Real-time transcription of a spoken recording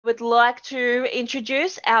would like to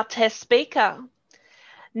introduce our test speaker,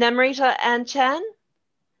 Namrita Anchan,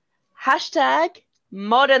 hashtag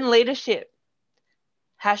modern leadership.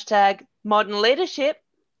 Hashtag modern leadership,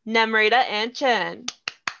 Namrita Anchan.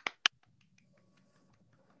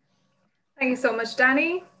 Thank you so much,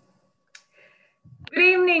 Danny. Good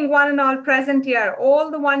evening, one and all present here,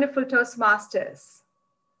 all the wonderful Toastmasters.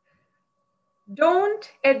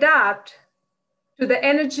 Don't adapt to the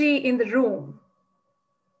energy in the room.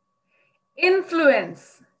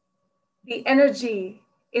 Influence the energy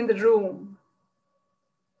in the room.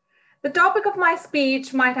 The topic of my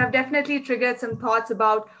speech might have definitely triggered some thoughts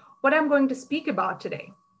about what I'm going to speak about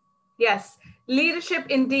today. Yes, leadership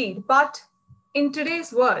indeed, but in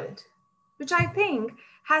today's world, which I think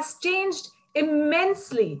has changed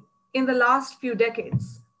immensely in the last few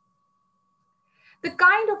decades. The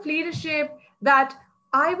kind of leadership that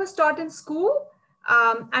I was taught in school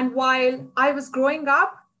and while I was growing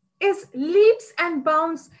up is leaps and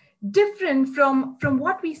bounds different from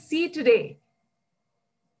what we see today,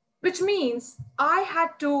 which means I had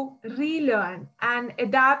to relearn and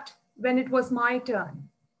adapt when it was my turn.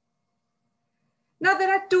 Now,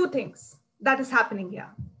 there are two things that is happening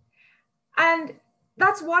here. And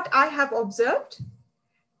that's what I have observed.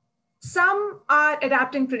 Some are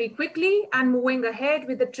adapting pretty quickly and moving ahead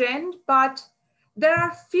with the trend, but there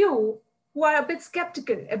are few who are a bit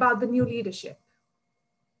skeptical about the new leadership.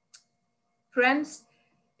 Friends,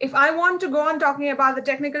 if I want to go on talking about the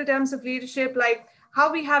technical terms of leadership, like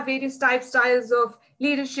how we have various styles of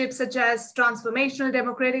leadership, such as transformational,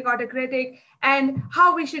 democratic, autocratic, and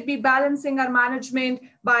how we should be balancing our management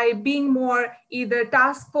by being more either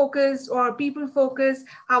task-focused or people-focused,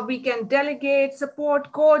 how we can delegate,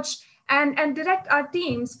 support, coach, and direct our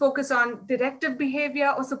teams, focus on directive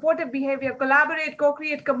behavior or supportive behavior, collaborate,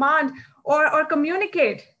 co-create, command, or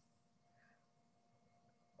communicate.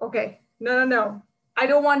 Okay, no. I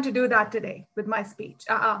don't want to do that today with my speech.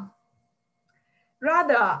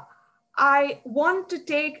 Rather, I want to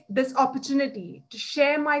take this opportunity to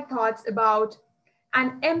share my thoughts about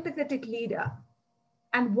an empathetic leader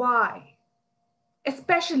and why,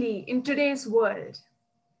 especially in today's world.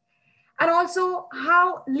 And also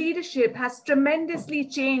how leadership has tremendously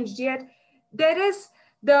changed, yet there is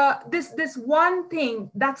this one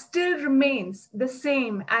thing that still remains the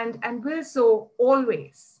same and will so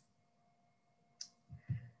always.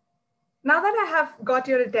 Now that I have got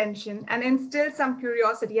your attention and instilled some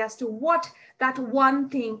curiosity as to what that one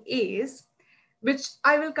thing is, which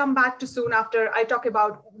I will come back to soon after I talk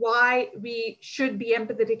about why we should be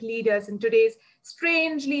empathetic leaders in today's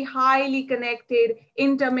strangely highly connected,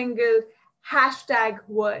 intermingled hashtag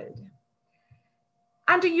world.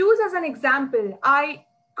 And to use as an example, I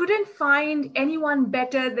couldn't find anyone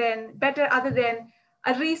better other than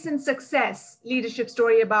a recent success leadership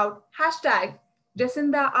story about hashtag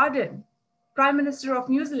Jacinda Ardern, Prime Minister of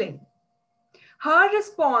New Zealand. Her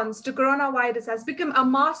response to coronavirus has become a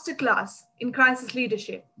masterclass in crisis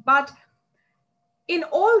leadership. But in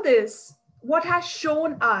all this, what has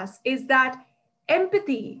shown us is that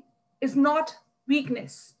empathy is not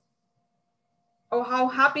weakness. Oh, how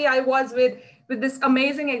happy I was with this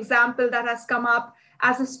amazing example that has come up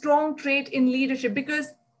as a strong trait in leadership, because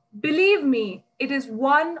believe me, it is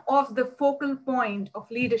one of the focal point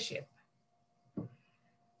of leadership.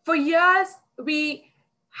 For years, we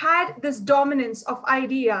had this dominance of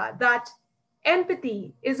idea that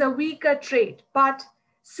empathy is a weaker trait, but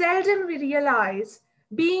seldom we realize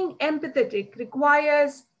being empathetic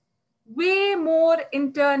requires way more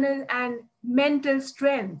internal and mental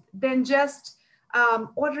strength than just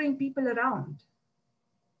ordering people around.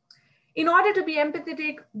 In order to be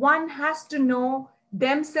empathetic, one has to know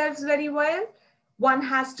themselves very well. One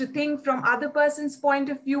has to think from other person's point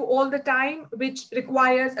of view all the time, which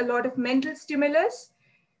requires a lot of mental stimulus.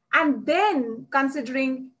 And then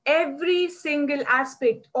considering every single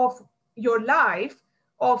aspect of your life,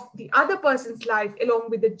 of the other person's life, along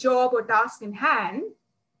with the job or task in hand,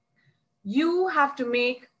 you have to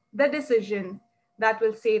make the decision that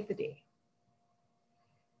will save the day.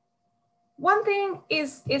 One thing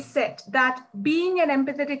is set, that being an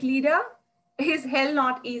empathetic leader is hell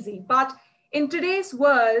not easy. But in today's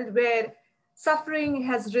world where suffering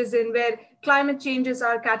has risen, where climate changes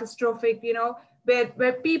are catastrophic,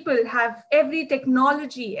 where people have every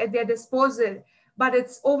technology at their disposal, but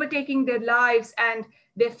it's overtaking their lives and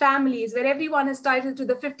their families, where everyone is titled to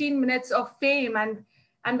the 15 minutes of fame,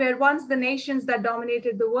 and where once the nations that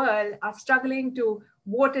dominated the world are struggling to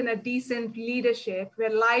vote in a decent leadership, where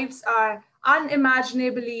lives are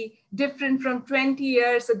unimaginably different from 20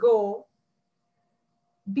 years ago,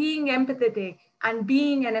 being empathetic and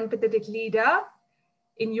being an empathetic leader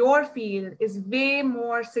in your field is way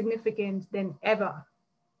more significant than ever.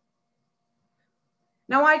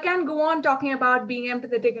 Now, I can go on talking about being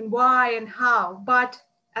empathetic and why and how, but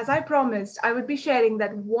as I promised, I would be sharing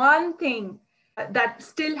that one thing that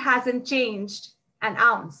still hasn't changed an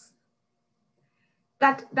ounce.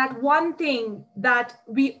 That one thing that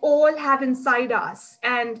we all have inside us,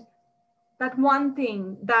 and that one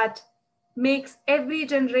thing that makes every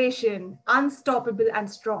generation unstoppable and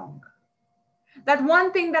strong. That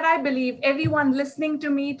one thing that I believe everyone listening to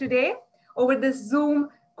me today over this Zoom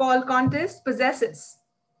call contest possesses.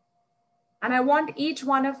 And I want each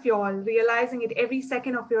one of y'all realizing it every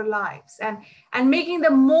second of your lives and making the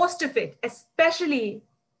most of it, especially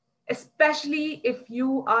if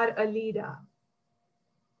you are a leader.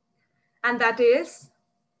 And that is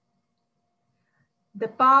the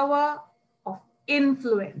power of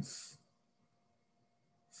influence.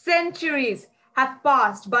 Centuries have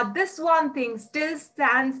passed, but this one thing still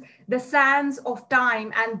stands the sands of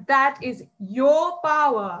time, and that is your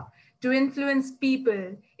power to influence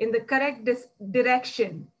people in the correct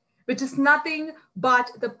direction, which is nothing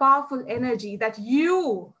but the powerful energy that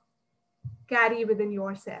you carry within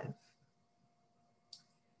yourself.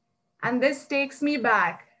 And this takes me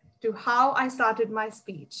back to how I started my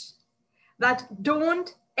speech, that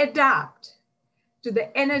don't adapt to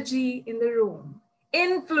the energy in the room,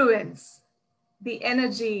 influence the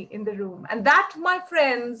energy in the room. And that, my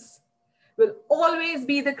friends, will always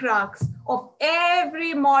be the crux of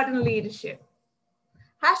every modern leadership.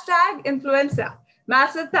 Hashtag influencer.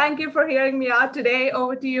 Massive thank you for hearing me out today.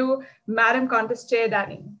 Over to you, Madam Contest Chair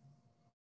Danny.